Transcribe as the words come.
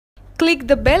Click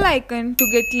the bell icon to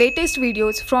get latest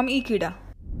videos from Ekeeda.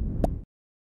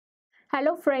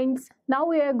 Hello friends, now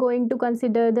we are going to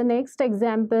consider the next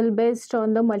example based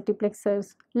on the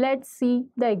multiplexers. Let's see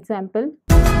the example.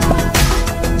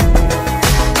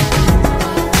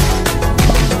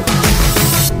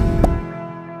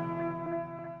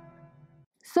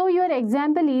 So your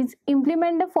example is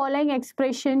implement the following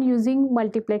expression using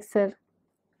multiplexer.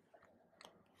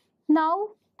 Now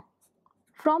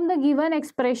from the given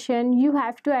expression you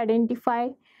have to identify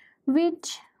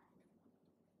which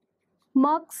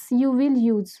mux you will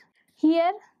use.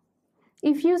 Here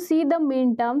if you see the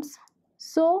mean terms,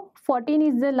 so 14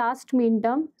 is the last mean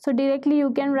term, so directly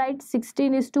you can write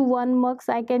 16:1 mux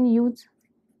I can use,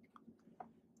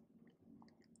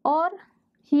 or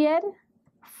here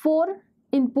 4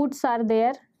 inputs are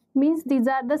there, means these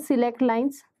are the select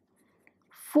lines.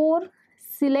 4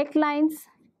 select lines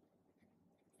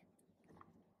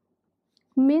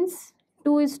means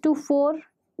 2:4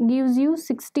 gives you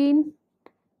 16,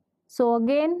 so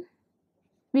again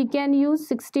we can use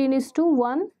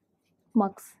 16:1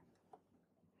 mux.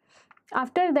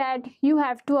 After that you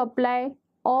have to apply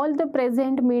all the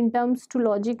present mean terms to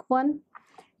logic 1.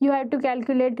 You have to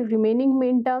calculate remaining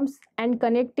mean terms and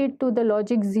connect it to the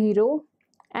logic 0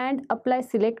 and apply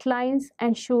select lines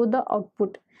and show the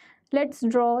output. Let's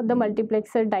draw the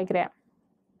multiplexer diagram.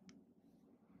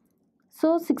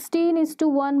 So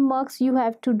 16:1 mux you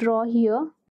have to draw here.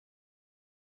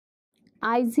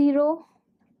 I0,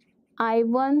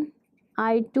 I1,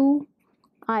 I2,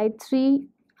 I3,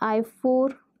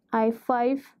 I4,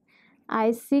 I5,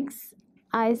 I6,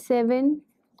 I7,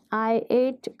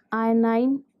 I8,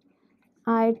 I9,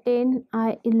 I10,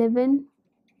 I11,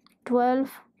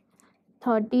 12,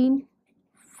 13,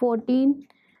 14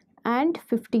 and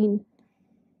 15.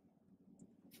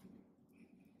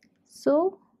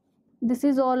 So this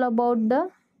is all about the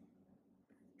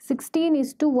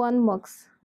 16:1 mux.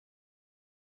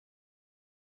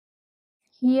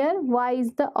 Here Y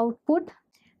is the output.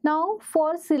 Now for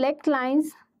select lines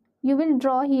you will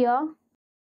draw here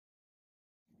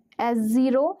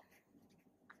S0,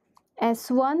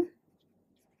 S1,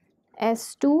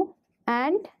 S2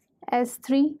 and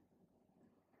S3,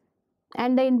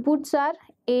 and the inputs are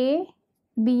A,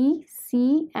 B,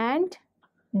 C and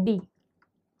D.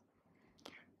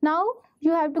 Now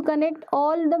you have to connect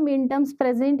all the mean terms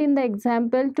present in the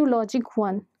example to logic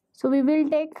 1. So we will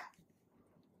take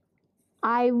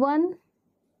I1,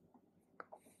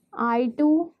 I2,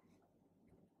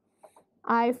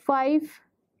 I5,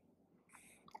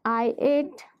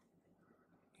 I8,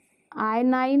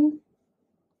 I9,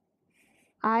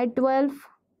 I12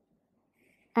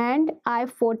 and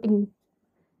I14.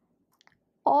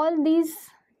 All these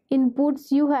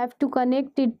inputs you have to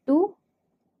connect it to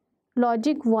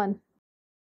logic 1,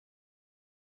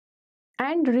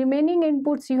 and remaining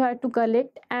inputs you have to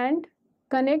collect and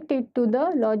connect it to the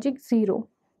logic 0.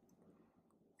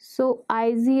 So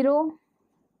I0,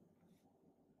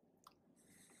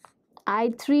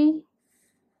 I3,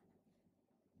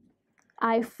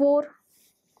 I4,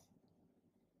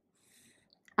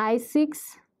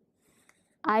 I6,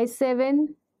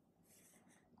 I7,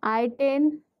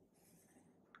 I10,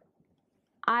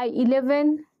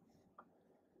 I11,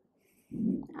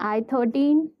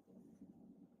 I13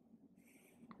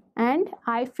 and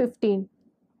I15.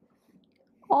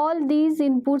 All these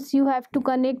inputs you have to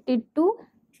connect it to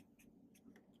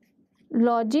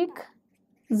logic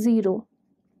 0.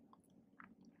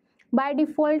 By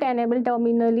default enable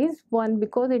terminal is 1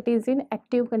 because it is in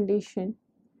active condition.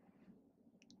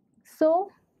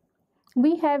 So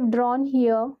we have drawn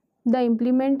here the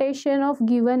implementation of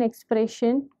given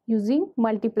expression using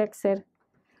multiplexer.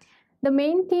 The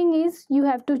main thing is you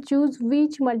have to choose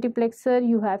which multiplexer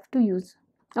you have to use.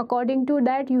 According to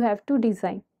that you have to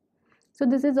design. So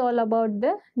this is all about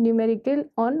the numerical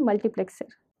on multiplexer.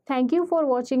 Thank you for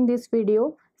watching this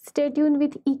video. Stay tuned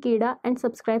with Ekeeda and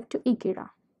subscribe to Ekeeda.